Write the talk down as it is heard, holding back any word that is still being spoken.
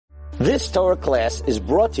This Torah class is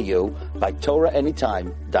brought to you by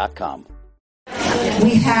TorahAnytime.com.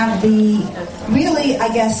 We have the really,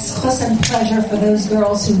 I guess, chus and pleasure for those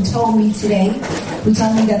girls who told me today, who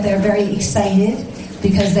told me that they're very excited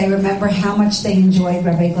because they remember how much they enjoyed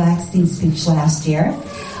Rabbi Gladstein's speech last year.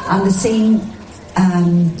 On the same,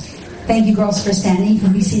 thank you girls for standing, you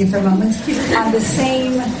can be seated for a moment. On the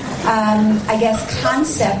same, I guess,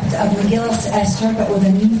 concept of Megillas Esther, but with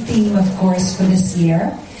a new theme, of course, for this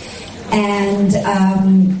year. And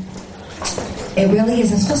it really is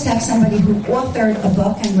supposed to have somebody who authored a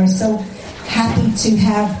book, and we're so happy to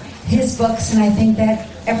have his books, and I think that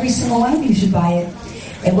every single one of you should buy it.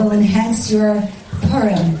 It will enhance your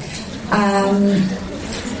Purim.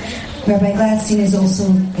 Rabbi Gladstein is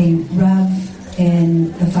also a Rav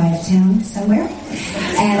in the Five Towns somewhere,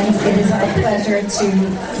 and it is our pleasure to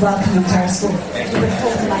welcome him to our school. You would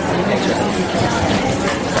hold the microphone.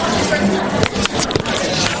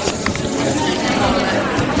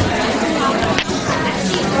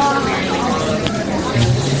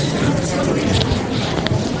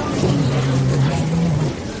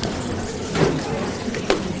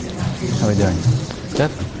 How are we doing?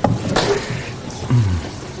 Good?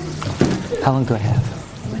 How long do I have?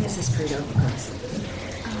 When is this period over?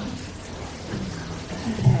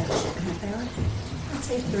 I'd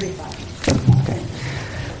say 35. Okay.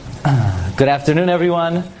 Good afternoon,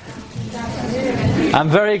 everyone. I'm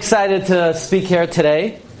very excited to speak here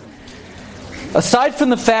today. Aside from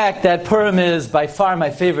the fact that Purim is by far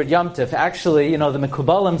my favorite Yom Tov, actually, the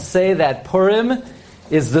Mekubalim say that Purim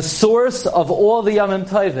is the source of all the Yomim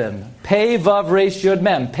Tovim. Pei, Vav, Reish, Yod,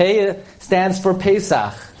 Mem. Pei stands for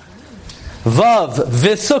Pesach. Vav,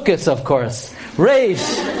 V'Sukkos, of course. Reish,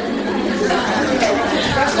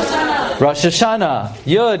 Rosh Hashanah.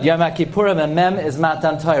 Yod, Yom HaKippurim, and Mem is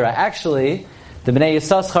Matan Torah. Actually, the Bnei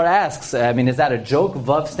Yissaschar asks, is that a joke?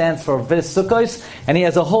 Vav stands for V'Sukkos, and he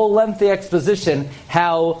has a whole lengthy exposition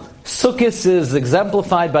how Sukkos is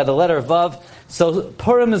exemplified by the letter Vav. So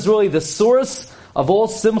Purim is really the source of all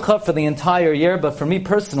simcha for the entire year, but for me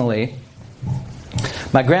personally,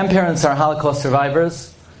 my grandparents are Holocaust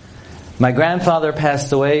survivors. My grandfather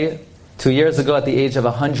passed away 2 years ago at the age of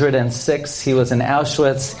 106. He was in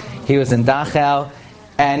Auschwitz, he was in Dachau,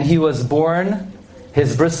 and he was born,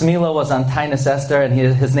 his bris milah was on Tainus Esther, and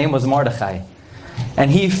his name was Mordechai.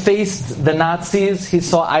 And he faced the Nazis, he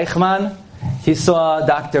saw Eichmann, he saw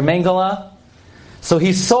Dr. Mengele. So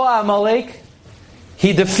he saw Amalek,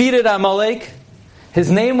 he defeated Amalek. His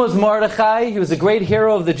name was Mordechai. He was a great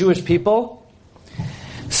hero of the Jewish people.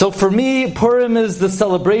 So for me, Purim is the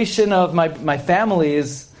celebration of my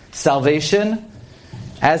family's salvation,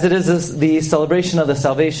 as it is the celebration of the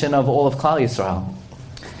salvation of all of Klal Yisrael.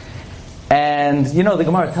 And the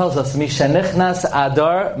Gemara tells us, Mishenichnas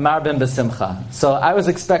Adar Marben B'Simcha. So I was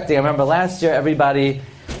expecting, I remember last year everybody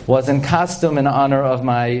was in costume in honor of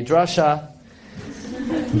my drasha.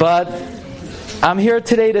 But I'm here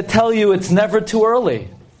today to tell you it's never too early.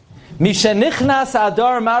 Mishenichnas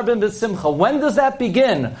Adar Marben B'Simcha. When does that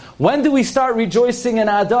begin? When do we start rejoicing in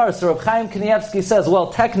Adar? So Reb Chaim Kanievsky says,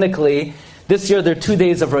 well, technically, this year there are 2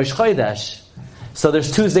 days of Rosh Chodesh. So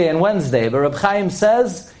there's Tuesday and Wednesday. But Reb Chaim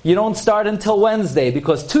says, you don't start until Wednesday,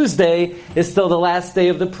 because Tuesday is still the last day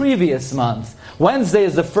of the previous month. Wednesday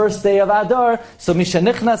is the first day of Adar, so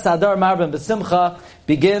Mishenichnas Adar Marben B'Simcha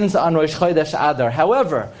begins on Rosh Chodesh Adar.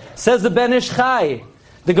 However, says the Ben Ish Chai,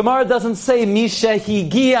 the Gemara doesn't say Misha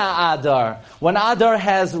Higia Adar. When Adar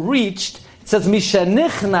has reached, it says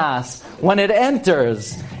Mishenichnas, when it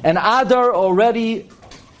enters. And Adar already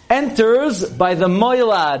enters by the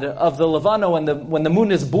Moilad of the Levana, when the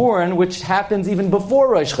moon is born, which happens even before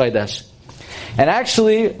Rosh Chodesh. And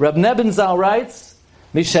actually, Reb Neben Zal writes,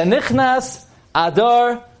 Mishenichnas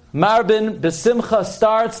Adar Marben B'Simcha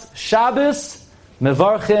starts Shabbos,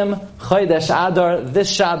 Mevarchim Chodesh Adar. This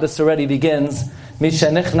Shabbos already begins.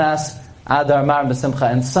 Mishenichnas Adar Marben B'Simcha.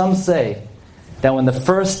 And some say that when the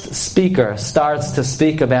first speaker starts to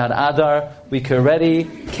speak about Adar, we can already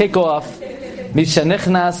kick off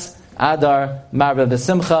Mishenichnas Adar Marben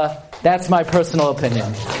B'Simcha. That's my personal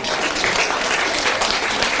opinion.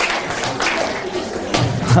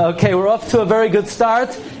 Okay, we're off to a very good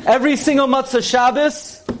start. Every single Matzah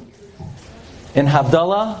Shabbos, in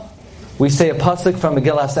Havdalah, we say a pasuk from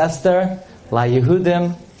Megillas Esther, La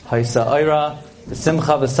Yehudim, Haisa Oira,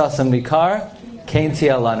 B'Simcha V'Sasam Vikar, Kein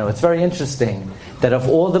Tia Lanu. It's very interesting that of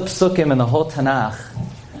all the psukim in the whole Tanakh,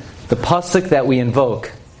 the pasuk that we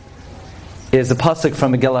invoke is a pasuk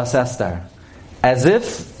from Megillas Esther. As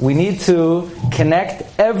if we need to connect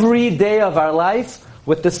every day of our life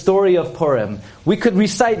with the story of Purim. We could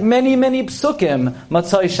recite many, many psukim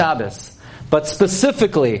Matzai Shabbos. but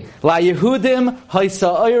specifically, La Yehudim,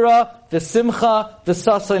 Haisa'ira, V'simcha,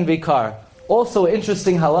 V'sasain Vikar. Also,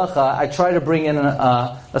 interesting halacha, I try to bring in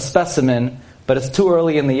a specimen, but it's too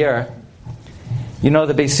early in the year. You know,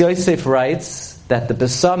 the Beis Yosef writes that the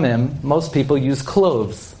Besamim, most people use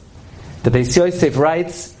cloves. The Beis Yosef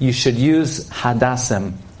writes, you should use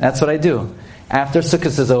hadassim. That's what I do. After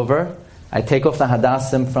Sukkot is over, I take off the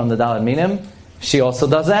hadassim from the Daled Minim. She also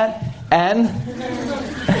does that. And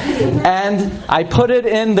I put it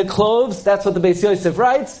in the cloves. That's what the Beis Yosef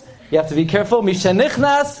writes. You have to be careful.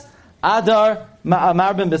 Mishenichnas Adar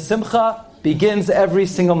Ma'amar ben Besimcha begins every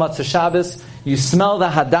single Matzah Shabbos. You smell the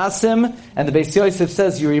hadassim, and the Beis Yosef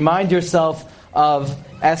says you remind yourself of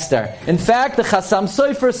Esther. In fact, the Chassam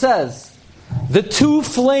Sofer says the two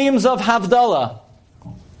flames of Havdalah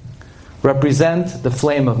represent the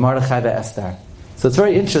flame of Mordechai and Esther. So it's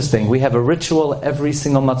very interesting. We have a ritual every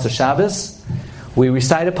single Matzah Shabbos. We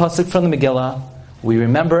recite a pasuk from the Megillah. We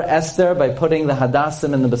remember Esther by putting the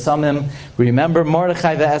hadassim in the besamim. We remember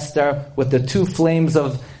Mordechai and Esther with the two flames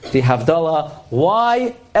of the Havdalah.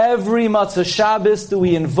 Why every Matzah Shabbos do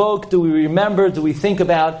we invoke, do we remember, do we think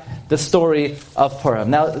about the story of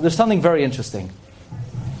Purim? Now, there's something very interesting.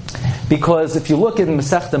 Because if you look in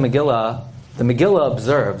Masechta Megillah, the Megillah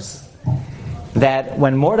observes that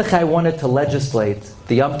when Mordechai wanted to legislate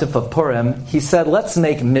the Yom Tov of Purim, he said, let's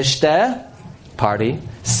make Mishteh, party,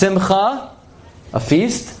 Simcha, a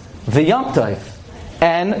feast, the Yom Tov.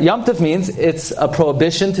 And Yom Tov means it's a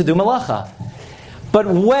prohibition to do malacha. But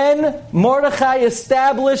when Mordechai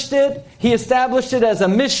established it, he established it as a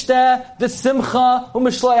Mishteh, the Simcha,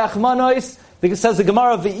 Umishloach Manois. It says the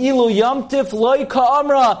Gemara, V'ilu Yom Tov loy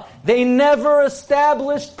ka'amra. They never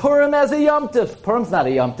established Purim as a Yom Tov. Purim's not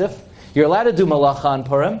a Yom Tov. You're allowed to do malacha on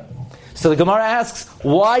Purim. So the Gemara asks,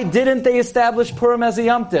 why didn't they establish Purim as a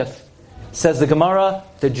Yom Tov? Says the Gemara,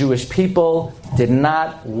 the Jewish people did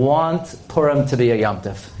not want Purim to be a Yom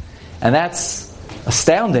Tov. And that's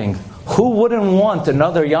astounding. Who wouldn't want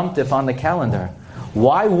another Yom Tov on the calendar?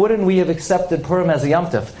 Why wouldn't we have accepted Purim as a Yom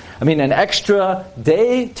Tov? I mean, an extra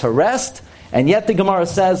day to rest, and yet the Gemara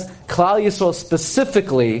says, Klal Yisrael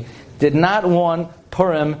specifically did not want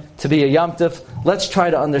Purim to be a Yom Tov. Let's try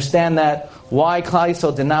to understand that, why Klal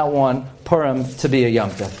Yisrael did not want Purim to be a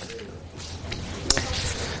Yom Tov.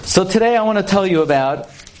 So today I want to tell you about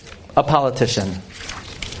a politician.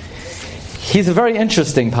 He's a very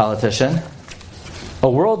interesting politician, a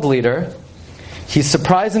world leader. He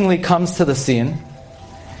surprisingly comes to the scene.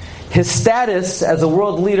 His status as a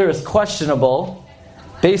world leader is questionable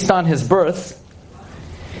based on his birth.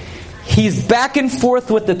 He's back and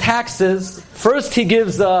forth with the taxes. First he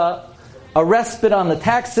gives a respite on the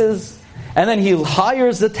taxes, and then he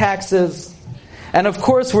hires the taxes. And of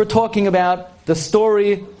course we're talking about the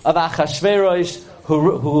story of Achashverosh,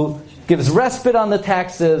 who gives respite on the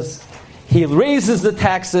taxes. He raises the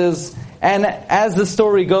taxes, and as the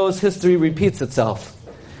story goes, history repeats itself.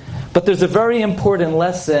 But there's a very important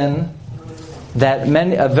lesson that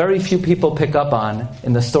very few people pick up on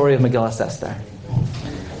in the story of Megillas Esther.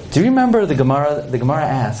 Do you remember the Gemara? The Gemara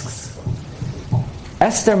asks,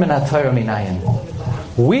 Esther min haTorah minayin.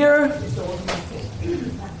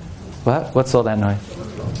 What's all that noise?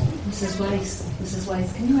 Mrs.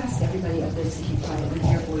 Weiss, can you ask everybody up there to keep quiet and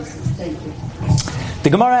hear voices? Thank you. The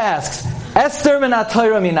Gemara asks, Esther min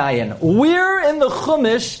haTorah minayin. Where in the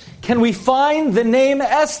Chumash can we find the name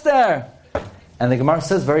Esther? And the Gemara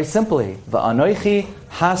says very simply, Va'anoichi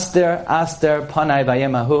haster aster panai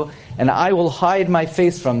vayemahu, and I will hide my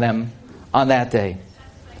face from them on that day.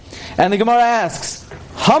 And the Gemara asks,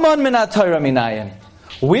 Haman min haTorah minayin.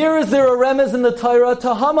 Where is there a remez in the Torah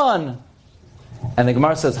to Haman? And the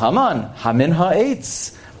Gemara says, Haman, Hamin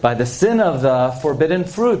ha'etz, by the sin of the forbidden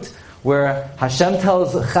fruit, where Hashem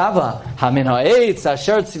tells Chava, Hamin ha'etz,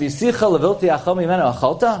 asher tzivisicha levilti achal mimenu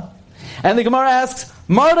achalta. And the Gemara asks,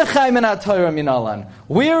 Mordechai min haTorah minalan.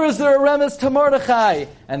 Where is there a remez to Mordechai?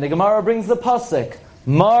 And the Gemara brings the pasuk,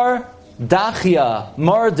 Mar Dachia,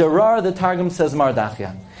 Mar Derar, the Targum says Mar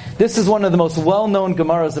Dachia. This is one of the most well-known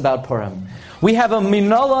Gemaras about Purim. We have a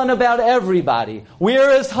minalan about everybody.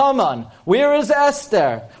 Where is Haman? Where is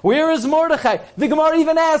Esther? Where is Mordechai? The Gemara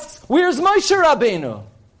even asks, where's Moshe Rabbeinu?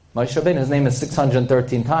 Moshe Rabbeinu, his name is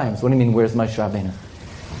 613 times. What do you mean, where's Moshe Rabbeinu?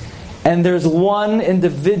 And there's one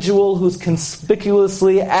individual who's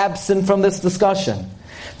conspicuously absent from this discussion.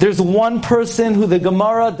 There's one person who the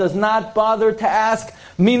Gemara does not bother to ask,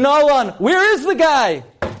 minalan, where is the guy?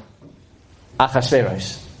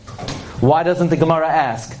 Achashverosh. Why doesn't the Gemara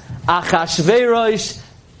ask, Achashverosh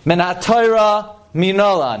min haTorah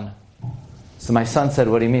minalan? So my son said,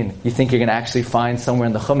 what do you mean? You think you're going to actually find somewhere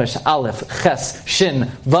in the Chumash, Aleph, Ches, Shin,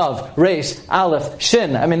 Vav, Reish, Aleph,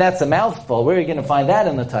 Shin? I mean, that's a mouthful. Where are you going to find that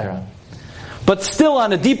in the Torah? But still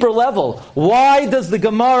on a deeper level, why does the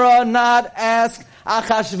Gemara not ask,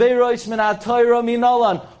 Achashverosh min ha-Torah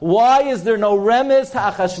minolan? Why is there no remez to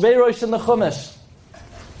Achashverosh in the Chumash?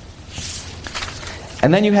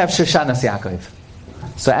 And then you have Shoshanas Yaakov.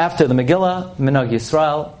 So after the Megillah, Minhag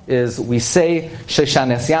Yisrael, is we say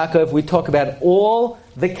Shoshanas Yaakov. We talk about all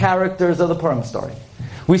the characters of the Purim story.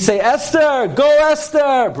 We say Esther, go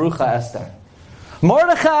Esther, Brucha Esther.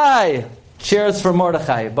 Mordechai, cheers for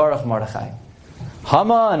Mordechai, Baruch Mordechai.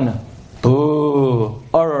 Haman, boo,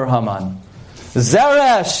 Arur Haman.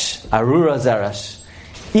 Zeresh, Arura Zeresh.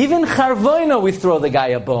 Even Charvoino, we throw the guy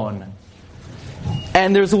a bone.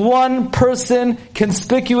 And there's one person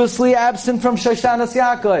conspicuously absent from Shoshanas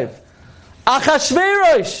Yaakov.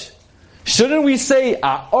 Achashverosh. Shouldn't we say,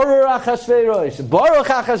 Arur Achashverosh, Baruch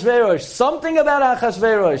Achashverosh, something about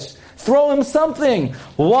Achashverosh? Throw him something.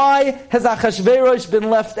 Why has Achashverosh been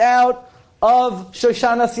left out of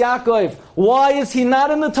Shoshanas Yaakov? Why is he not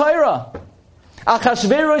in the Torah?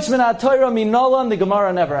 Achashverosh min ha-Torah minolan, the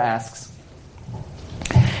Gemara never asks.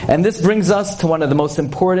 And this brings us to one of the most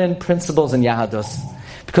important principles in Yahadus.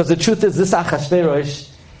 Because the truth is, this Achashverosh,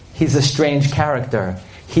 he's a strange character.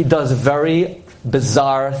 He does very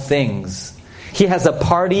bizarre things. He has a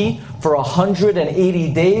party for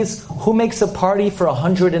 180 days. Who makes a party for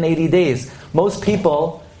 180 days? Most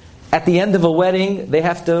people, at the end of a wedding, they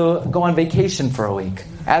have to go on vacation for a week.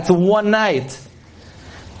 That's one night.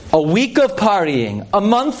 A week of partying, a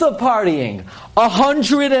month of partying,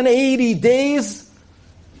 180 days.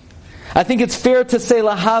 I think it's fair to say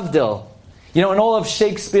lahavdil. In all of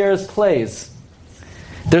Shakespeare's plays,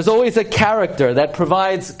 there's always a character that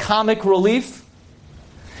provides comic relief.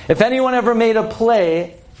 If anyone ever made a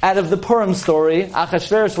play out of the Purim story,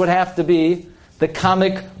 Achashverosh would have to be the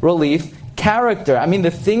comic relief character. I mean,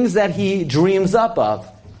 the things that he dreams up of.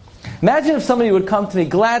 Imagine if somebody would come to me,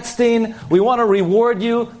 Gladstein, we want to reward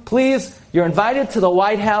you. Please, you're invited to the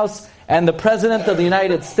White House, and the President of the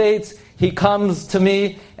United States, he comes to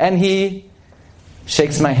me and he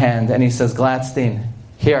shakes my hand and he says, Gladstein,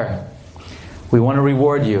 here, we want to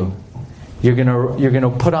reward you. You're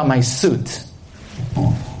gonna put on my suit.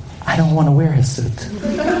 I don't want to wear his suit.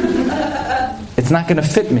 It's not going to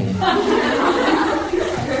fit me.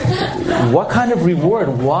 What kind of reward?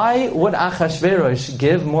 Why would Achashverosh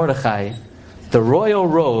give Mordechai the royal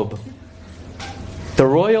robe, the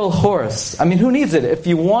royal horse? I mean, who needs it? If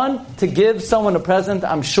you want to give someone a present,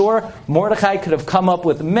 I'm sure Mordechai could have come up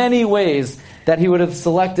with many ways that he would have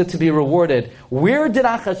selected to be rewarded. Where did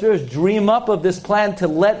Achashverosh dream up of this plan to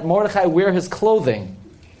let Mordechai wear his clothing?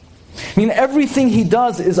 I mean, everything he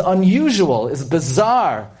does is unusual, is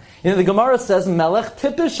bizarre. The Gemara says, Melech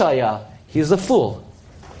Tipishaya. He's a fool.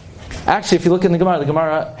 Actually, if you look in the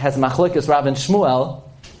Gemara has Machlokes Rav and Shmuel,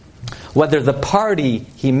 whether the party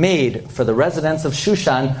he made for the residents of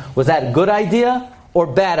Shushan, was that a good idea or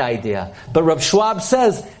bad idea? But Rav Schwab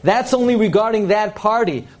says, that's only regarding that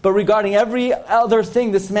party. But regarding every other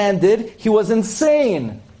thing this man did, he was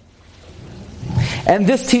insane. And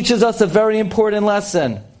this teaches us a very important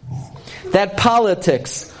lesson. That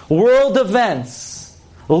politics, world events,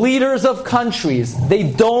 leaders of countries, they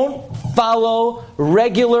don't follow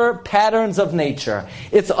regular patterns of nature.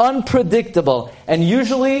 It's unpredictable. And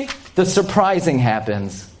usually, the surprising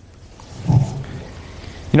happens.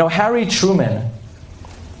 Harry Truman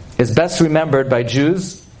is best remembered by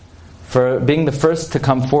Jews for being the first to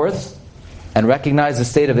come forth and recognize the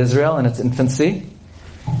state of Israel in its infancy.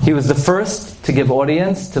 He was the first to give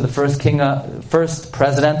audience to the first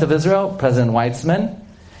president of Israel, President Weizmann.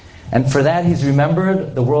 And for that, he's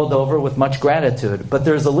remembered the world over with much gratitude. But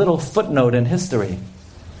there's a little footnote in history.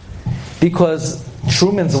 Because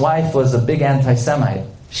Truman's wife was a big anti-Semite.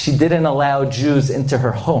 She didn't allow Jews into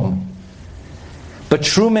her home. But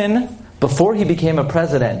Truman, before he became a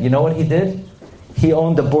president, you know what he did? He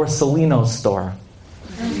owned a Borsellino store.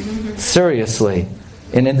 Seriously.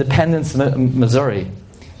 In Independence, Missouri.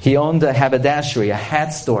 He owned a haberdashery, a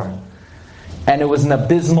hat store. And it was an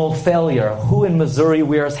abysmal failure. Who in Missouri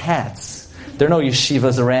wears hats? There are no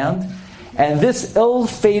yeshivas around. And this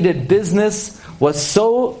ill-fated business was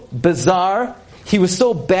so bizarre. He was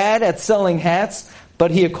so bad at selling hats, but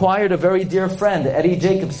he acquired a very dear friend, Eddie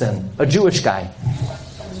Jacobson, a Jewish guy.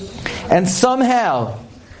 And somehow,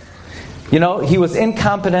 he was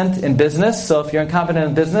incompetent in business. So if you're incompetent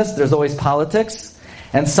in business, there's always politics.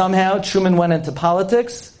 And somehow Truman went into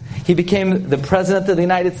politics. He became the President of the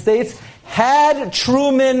United States. Had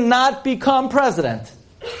Truman not become president,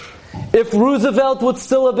 If Roosevelt would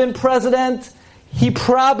still have been president, he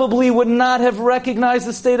probably would not have recognized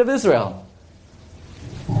the state of Israel.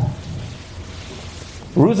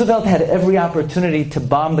 Roosevelt had every opportunity to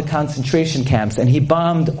bomb the concentration camps, and he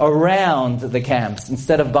bombed around the camps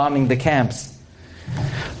instead of bombing the camps.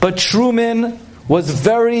 But Truman was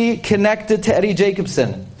very connected to Eddie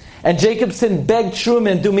Jacobson. And Jacobson begged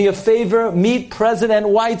Truman, do me a favor, meet President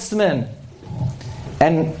Weizmann.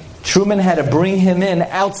 And Truman had to bring him in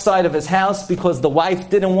outside of his house because the wife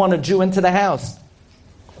didn't want a Jew into the house.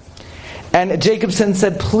 And Jacobson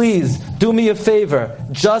said, please, do me a favor,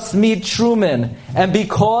 just meet Truman. And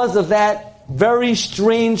because of that very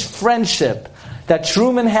strange friendship that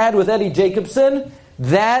Truman had with Eddie Jacobson,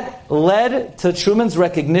 that led to Truman's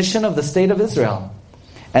recognition of the state of Israel.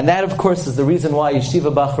 And that, of course, is the reason why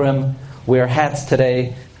Yeshiva Bachrim wear hats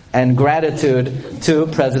today and gratitude to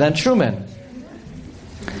President Truman.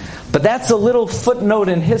 But that's a little footnote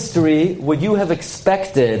in history. Would you have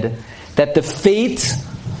expected that the fate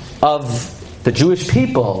of the Jewish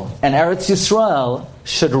people and Eretz Yisrael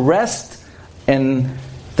should rest in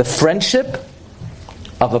the friendship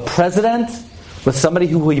of a president with somebody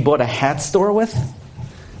who he bought a hat store with?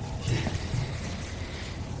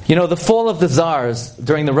 You know, the fall of the Tsars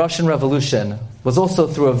during the Russian Revolution was also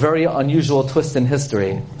through a very unusual twist in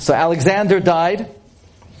history. So Alexander died,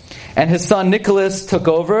 and his son Nicholas took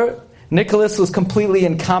over. Nicholas was completely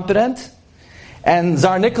incompetent, and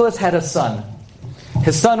Tsar Nicholas had a son.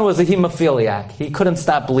 His son was a hemophiliac. He couldn't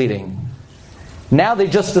stop bleeding. Now they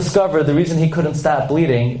just discovered the reason he couldn't stop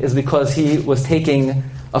bleeding is because he was taking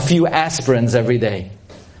a few aspirins every day.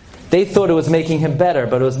 They thought it was making him better,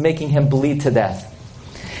 but it was making him bleed to death.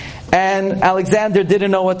 And Alexander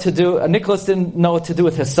didn't know what to do. Nicholas didn't know what to do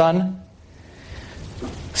with his son.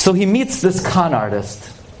 So he meets this con artist,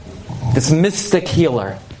 this mystic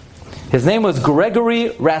healer. His name was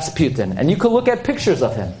Gregory Rasputin. And you can look at pictures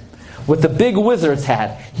of him with the big wizard's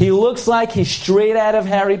hat. He looks like he's straight out of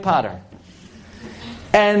Harry Potter.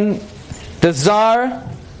 And the Tsar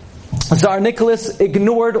Nicholas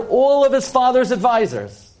ignored all of his father's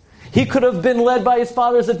advisors. He could have been led by his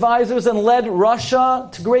father's advisors and led Russia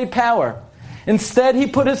to great power. Instead, he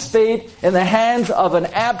put his fate in the hands of an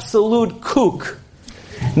absolute kook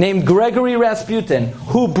named Gregory Rasputin,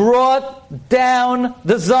 who brought down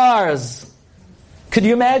the Tsars. Could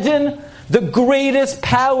you imagine? The greatest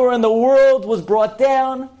power in the world was brought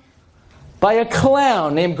down by a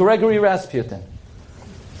clown named Gregory Rasputin.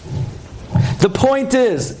 The point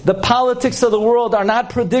is, the politics of the world are not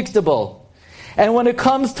predictable. And when it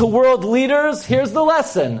comes to world leaders, here's the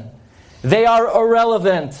lesson. They are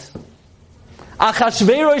irrelevant.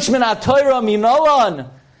 Achashverosh min haTorah minolan.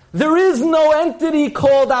 There is no entity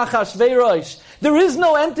called Achashverosh. There is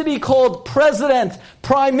no entity called president,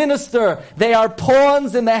 prime minister. They are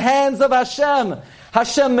pawns in the hands of Hashem.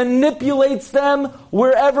 Hashem manipulates them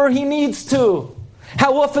wherever He needs to.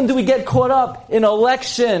 How often do we get caught up in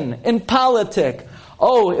election, in politics?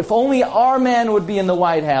 Oh, if only our man would be in the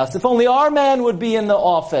White House. If only our man would be in the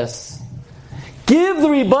office. Give the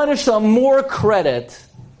Ribono Shel Olam more credit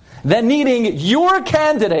than needing your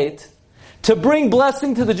candidate to bring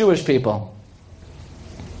blessing to the Jewish people.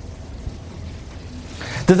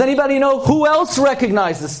 Does anybody know who else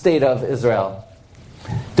recognized the state of Israel?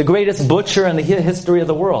 The greatest butcher in the history of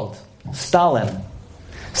the world, Stalin.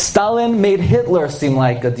 Stalin made Hitler seem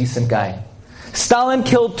like a decent guy. Stalin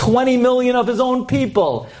killed 20 million of his own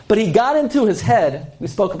people, but he got into his head, we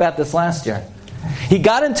spoke about this last year, he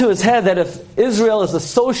got into his head that if Israel is a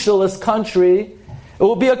socialist country, it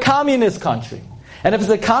will be a communist country. And if it's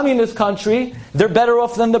a communist country, they're better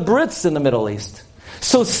off than the Brits in the Middle East.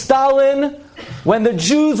 So Stalin, when the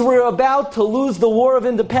Jews were about to lose the War of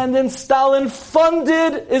Independence, Stalin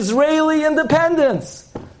funded Israeli independence.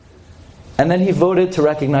 And then he voted to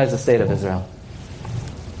recognize the state of Israel.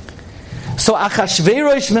 So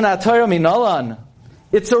Achashverosh min haTorah minolan.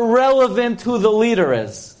 It's irrelevant who the leader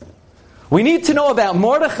is. We need to know about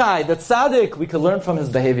Mordechai, the tzaddik. We could learn from his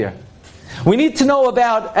behavior. We need to know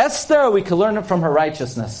about Esther. We could learn from her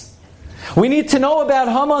righteousness. We need to know about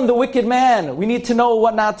Haman, the wicked man. We need to know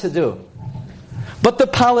what not to do. But the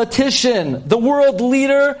politician, the world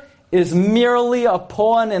leader, is merely a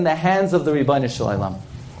pawn in the hands of the Ribono Shel Olam.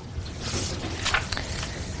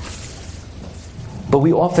 But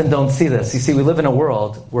we often don't see this. You see, we live in a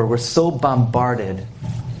world where we're so bombarded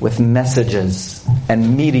with messages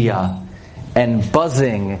and media and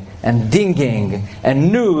buzzing and dinging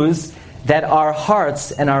and news that our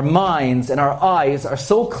hearts and our minds and our eyes are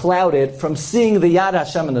so clouded from seeing the Yad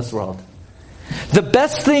Hashem in this world. The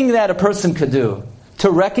best thing that a person could do to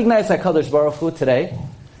recognize HaKadosh Baruch Hu today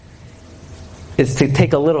is to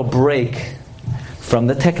take a little break from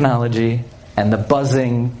the technology and the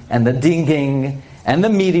buzzing and the dinging and the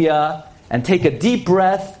media and take a deep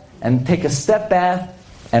breath and take a step back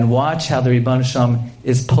and watch how the Ribbon Shem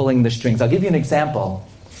is pulling the strings. I'll give you an example.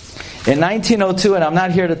 In 1902, and I'm not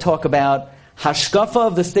here to talk about hashkafa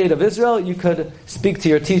of the state of Israel, you could speak to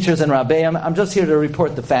your teachers and Rabbeim. I'm just here to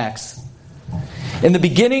report the facts. In the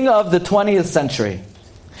beginning of the 20th century,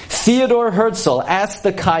 Theodor Herzl asked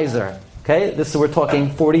the Kaiser, okay, we're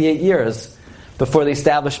talking 48 years before the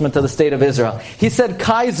establishment of the state of Israel. He said,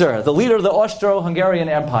 Kaiser, the leader of the Austro-Hungarian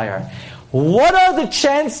Empire, what are the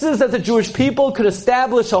chances that the Jewish people could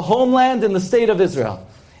establish a homeland in the state of Israel,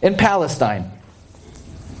 in Palestine?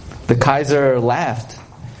 The Kaiser laughed.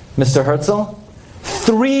 Mr. Herzl,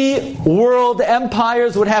 3 world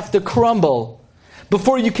empires would have to crumble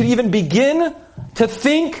before you could even begin to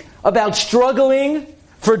think about struggling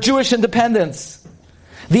for Jewish independence.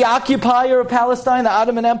 The occupier of Palestine, the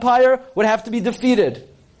Ottoman Empire, would have to be defeated.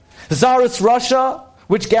 Tsarist Russia,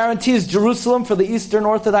 which guarantees Jerusalem for the Eastern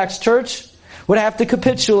Orthodox Church, would have to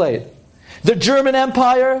capitulate. The German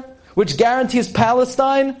Empire, which guarantees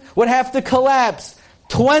Palestine, would have to collapse.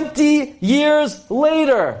 20 years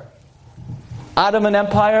later, Ottoman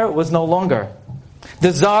Empire was no longer.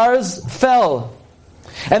 The Tsars fell.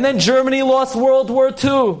 And then Germany lost World War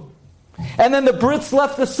II. And then the Brits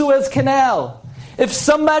left the Suez Canal. If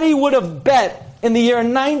somebody would have bet in the year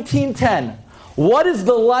 1910, what is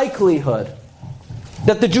the likelihood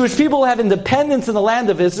that the Jewish people will have independence in the land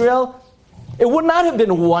of Israel? It would not have been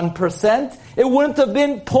 1%. It wouldn't have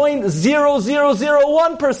been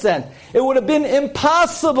 0.0001%. It would have been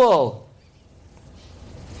impossible.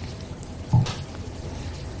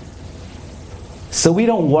 So we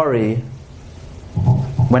don't worry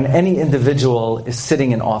when any individual is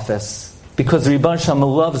sitting in office, because Ribbon Shem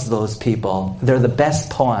loves those people. They're the best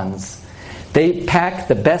pawns. They pack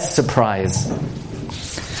the best surprise.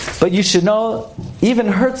 But you should know, even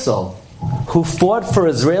Herzl, who fought for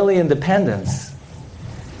Israeli independence,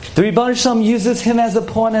 the Ribbon Shem uses him as a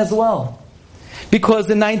pawn as well. Because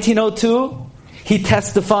in 1902, he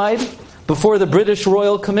testified before the British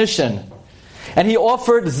Royal Commission, and he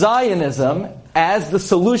offered Zionism as the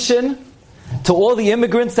solution to all the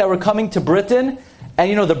immigrants that were coming to Britain.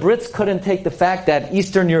 And the Brits couldn't take the fact that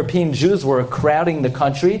Eastern European Jews were crowding the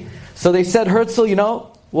country. So they said, Herzl,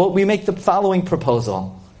 we make the following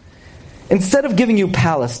proposal. Instead of giving you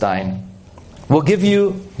Palestine, we'll give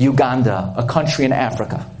you Uganda, a country in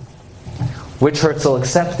Africa, which Herzl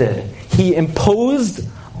accepted. He imposed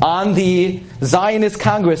on the Zionist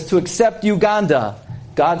Congress to accept Uganda.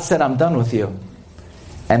 God said, I'm done with you.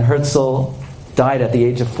 And Herzl died at the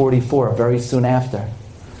age of 44, very soon after.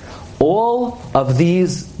 All of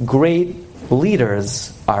these great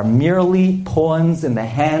leaders are merely pawns in the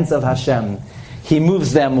hands of Hashem. He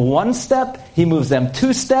moves them 1 step, He moves them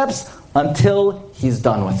 2 steps, until He's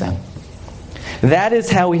done with them. That is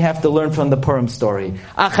how we have to learn from the Purim story.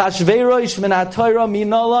 Achashverosh min ha-Torah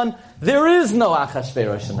minolan. There is no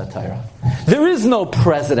Achashverosh in the Torah. There is no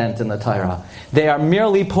president in the Torah. They are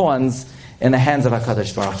merely pawns in the hands of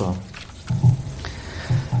HaKadosh Baruch Hu.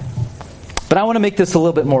 But I want to make this a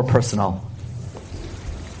little bit more personal.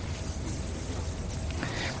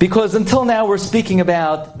 Because until now we're speaking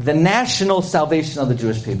about the national salvation of the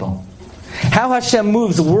Jewish people. How Hashem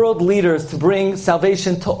moves world leaders to bring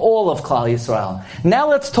salvation to all of Klal Yisrael. Now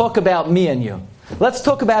let's talk about me and you. Let's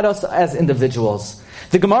talk about us as individuals.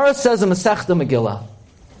 The Gemara says in Masechta Megillah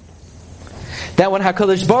that when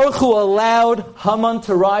HaKadosh Baruch Hu allowed Haman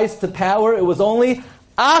to rise to power, it was only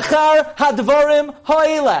Achar Hadvarim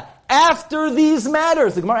Ha'ila. After these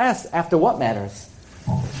matters. The Gemara asks, after what matters?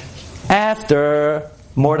 After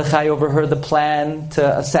Mordechai overheard the plan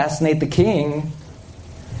to assassinate the king,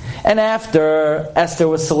 and after Esther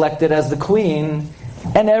was selected as the queen,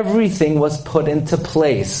 and everything was put into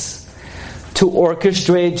place to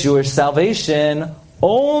orchestrate Jewish salvation,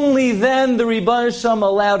 only then the Ribbon Shem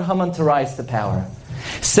allowed Haman to rise to power.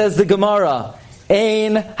 Says the Gemara,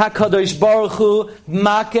 Ein HaKadosh Baruch Hu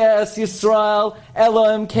Makes Yisrael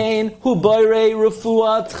Elohim Kain Hu Boirei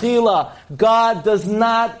Refuah Tchila. God does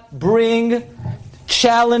not bring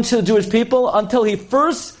challenge to the Jewish people until He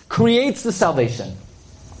first creates the salvation.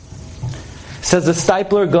 Says the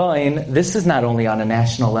Steipler Gaon, this is not only on a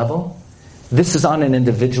national level, this is on an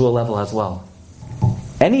individual level as well.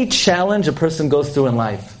 Any challenge a person goes through in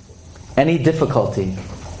life, any difficulty,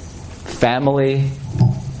 family,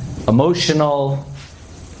 emotional,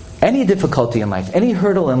 any difficulty in life, any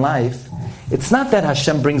hurdle in life, It's not that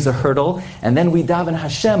Hashem brings a hurdle and then we daven,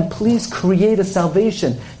 Hashem, please create a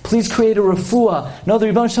salvation. Please create a refuah. No, the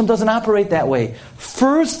Rebbeinu Shalom doesn't operate that way.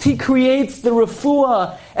 First He creates the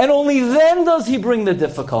refuah and only then does He bring the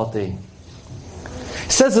difficulty.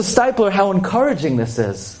 Says the Steipler how encouraging this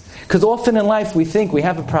is. Because often in life we think we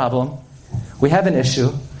have a problem, we have an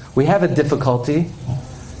issue, we have a difficulty,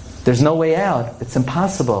 there's no way out, it's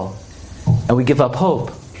impossible, and we give up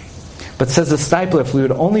hope. But says the Steipler, if we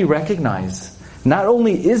would only recognize, not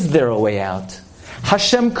only is there a way out,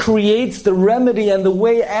 Hashem creates the remedy and the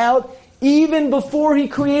way out even before He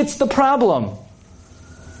creates the problem.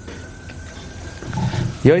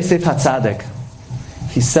 Yosef HaTzadik,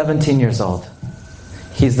 he's 17 years old.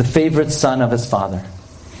 He's the favorite son of his father.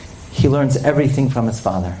 He learns everything from his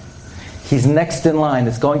father. He's next in line.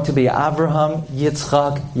 It's going to be Avraham,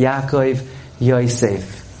 Yitzchak, Yaakov,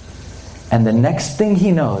 Yosef. And the next thing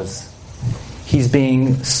he knows, he's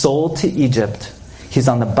being sold to Egypt. He's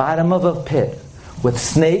on the bottom of a pit with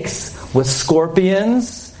snakes, with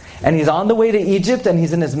scorpions, and he's on the way to Egypt, and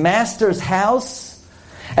he's in his master's house.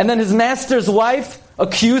 And then his master's wife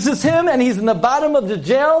accuses him, and he's in the bottom of the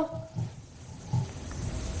jail.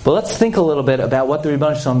 But let's think a little bit about what the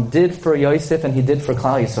Rebbeinu Shalom did for Yosef and He did for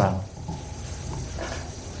Klal Yisrael.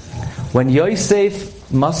 When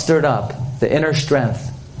Yosef mustered up the inner strength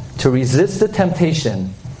to resist the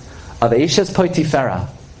temptation of Eshes Potiphera,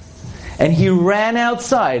 and he ran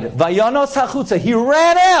outside, Vayanos Hachutza, he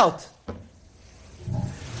ran out.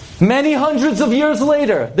 Many hundreds of years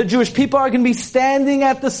later, the Jewish people are going to be standing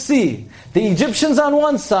at the sea, the Egyptians on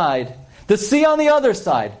one side, the sea on the other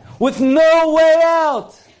side, with no way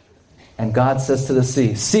out. And God says to the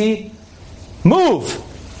sea, sea, move.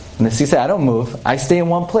 And the sea said, I don't move. I stay in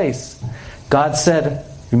one place. God said,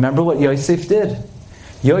 remember what Yosef did?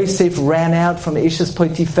 Yosef ran out from Eshes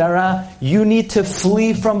Potiphera. You need to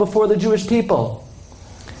flee from before the Jewish people.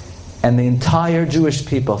 And the entire Jewish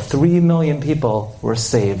people, 3 million people, were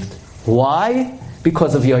saved. Why?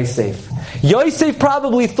 Because of Yosef. Yosef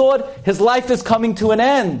probably thought his life is coming to an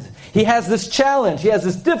end. He has this challenge. He has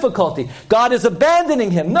this difficulty. God is abandoning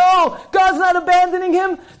him. No, God's not abandoning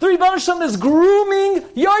him. The Rebbeinu Shalom is grooming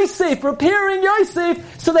Yosef, preparing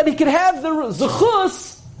Yosef, so that he can have the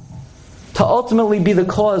zechus to ultimately be the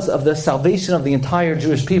cause of the salvation of the entire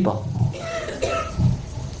Jewish people.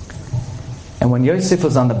 And when Yosef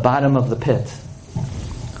was on the bottom of the pit,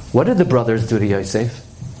 what did the brothers do to Yosef?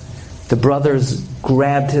 The brothers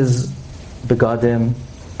grabbed his begadim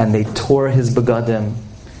and they tore his begadim.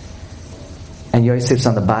 And Yosef's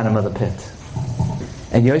on the bottom of the pit.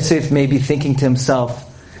 And Yosef may be thinking to himself,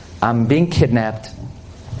 I'm being kidnapped.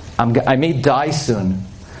 I may die soon.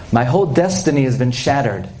 My whole destiny has been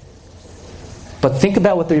shattered. But think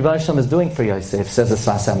about what the Rebbeinu Shalom is doing for Yosef, says the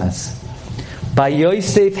Sfas Emes. By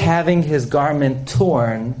Yosef having his garment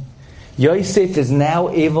torn, Yosef is now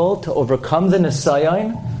able to overcome the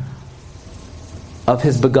nisayon of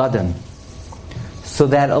his begadim. So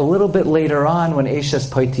that a little bit later on, when Eshes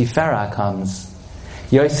Potiphera comes,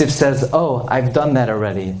 Yosef says, oh, I've done that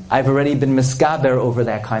already. I've already been miskaber over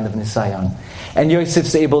that kind of nisayon. And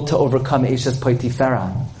Yosef's able to overcome Eshes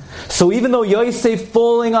Potiphera. So even though Yosef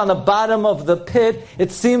falling on the bottom of the pit,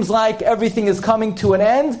 it seems like everything is coming to an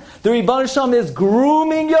end, the Rebbeinu Shalom is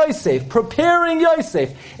grooming Yosef, preparing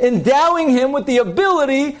Yosef, endowing him with the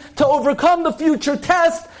ability to overcome the future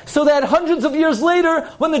test, so that hundreds of years later,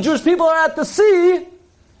 when the Jewish people are at the sea,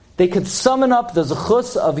 they could summon up the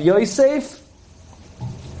zechus of Yosef,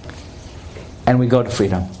 and we go to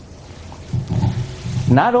freedom.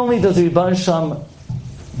 Not only does the Rebbeinu Shalom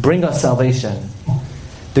bring us salvation,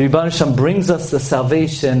 the Rebbeinu Shalom brings us the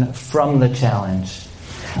salvation from the challenge.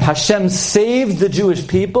 Hashem saved the Jewish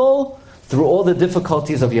people through all the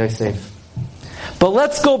difficulties of Yosef. But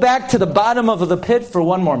let's go back to the bottom of the pit for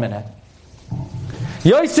one more minute.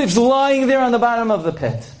 Yosef's lying there on the bottom of the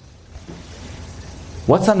pit.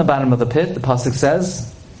 What's on the bottom of the pit? The pasuk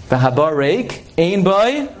says, "V'habar reik ein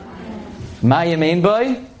boy, mayim ein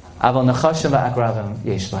boy, aval nechashim v'akravim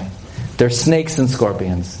yesh boy." They're snakes and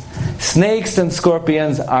scorpions. Snakes and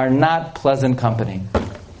scorpions are not pleasant company.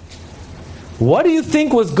 What do you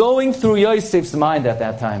think was going through Yosef's mind at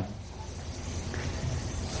that time?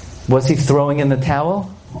 Was he throwing in the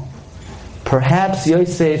towel? Perhaps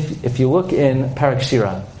Yosef, if you look in Parak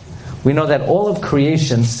Shira, we know that all of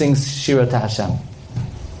creation sings Shira to Hashem.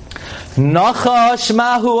 Nachash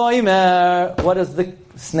mahu oimer. What does the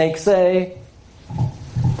snake say?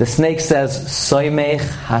 The snake says, Soimech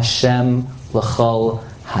Hashem l'chol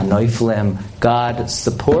hanoiflim. God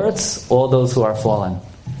supports all those who are fallen.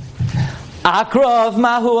 Akrav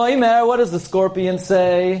mahu oimer. What does the scorpion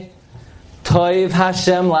say? Toiv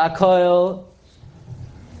Hashem la'koil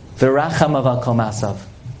v'racham aval kol masav.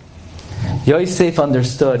 Yosef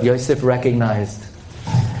understood, Yosef recognized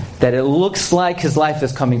that it looks like his life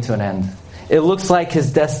is coming to an end. It looks like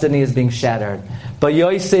his destiny is being shattered. But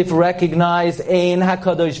Yosef recognized, Ein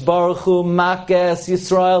HaKadosh Baruch Hu Makes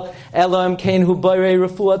Yisrael Elohim Kein Hu Borei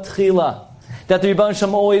Refuah Tchila. That the Rebbeinu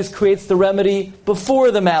Shalom always creates the remedy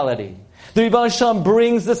before the malady. The Rebbeinu Shalom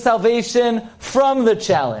brings the salvation from the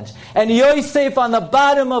challenge. And Yosef on the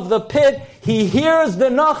bottom of the pit, he hears the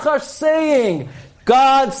Nachash saying,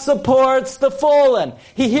 God supports the fallen.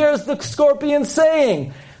 He hears the scorpion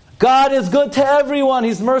saying, God is good to everyone.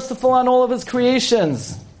 He's merciful on all of His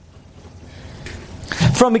creations.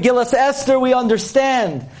 From Megillas Esther, we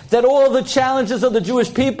understand that all the challenges of the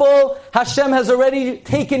Jewish people, Hashem has already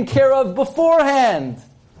taken care of beforehand.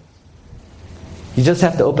 You just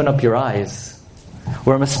have to open up your eyes.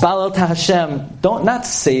 We're mispalel to Hashem. Don't not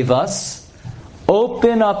save us.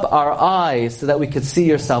 Open up our eyes so that we could see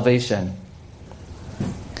your salvation.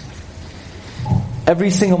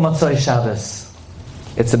 Every single Motzei Shabbos,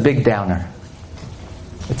 it's a big downer.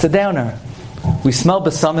 It's a downer. We smell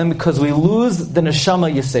besamim because we lose the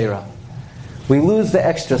neshama yisera. We lose the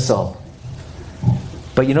extra soul.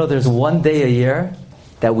 But you know, there's one day a year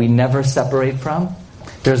that we never separate from.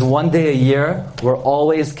 There's one day a year we're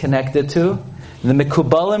always connected to. The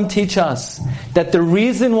Mekubalim teach us that the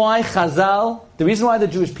reason why Chazal, the reason why the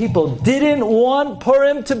Jewish people didn't want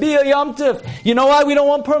Purim to be a Yom Tif. You know why we don't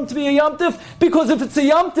want Purim to be a Yom Tif? Because if it's a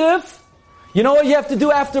Yom Tif, you know what you have to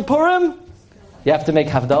do after Purim? You have to make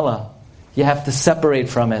Havdalah. You have to separate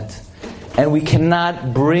from it. And we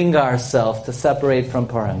cannot bring ourselves to separate from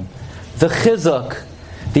Purim. The chizuk,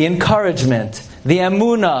 the encouragement, the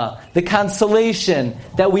emunah, the consolation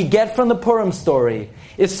that we get from the Purim story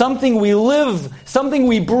is something we live, something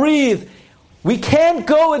we breathe. We can't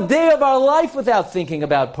go a day of our life without thinking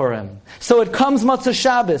about Purim. So it comes Matzah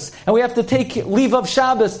Shabbos, and we have to take leave of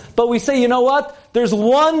Shabbos, but we say, you know what? There's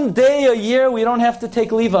one day a year we don't have to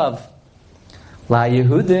take leave of. La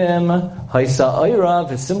Yehudim, Haisa Oira,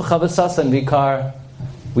 V'simcha V'sasan Vikar.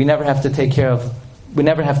 We never have to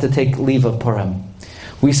take leave of Purim.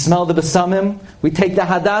 We smell the besamim, we take the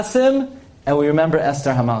hadasim, and we remember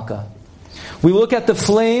Esther Hamalka. We look at the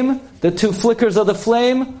flame, the two flickers of the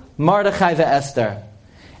flame, Mordechai Esther.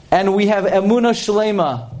 And we have Emunah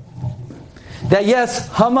Shlema. That yes,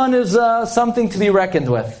 Haman is something to be reckoned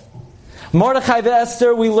with. Mordechai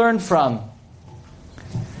Esther we learn from.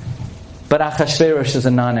 But Achashverosh is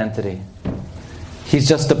a non-entity. He's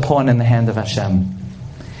just a pawn in the hand of Hashem.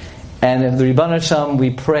 And if the Rebbeinu Shalom, we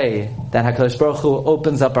pray that HaKadosh Baruch Hu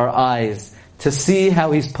opens up our eyes to see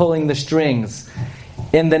how He's pulling the strings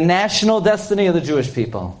in the national destiny of the Jewish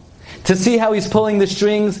people. To see how He's pulling the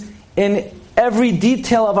strings in every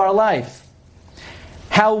detail of our life.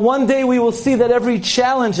 How one day we will see that every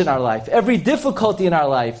challenge in our life, every difficulty in our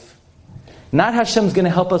life, not Hashem's going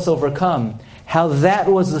to help us overcome, how that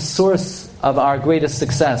was the source of our greatest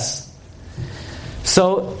success.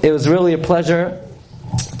 So it was really a pleasure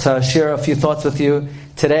to share a few thoughts with you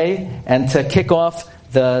today and to kick off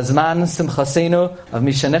the Zman Simchasenu of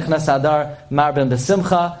Mishanichnas Adar Marben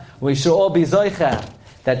B'Simcha. We should all be zoicha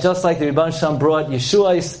that just like the Rebbeinu Shalom brought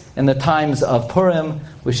Yeshuas in the times of Purim,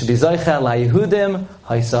 we should be zoicha la Yehudim,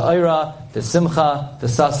 Haisa Oira, B'Simcha,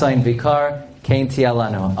 V'Sasayin Vikar, Kein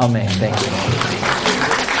Tialanu. Amen. Thank you.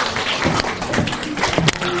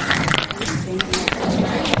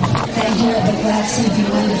 Thank you, the Black Sufi,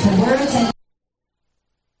 wonderful words.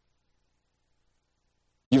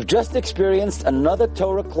 You've just experienced another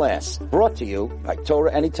Torah class brought to you by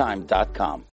TorahAnytime.com.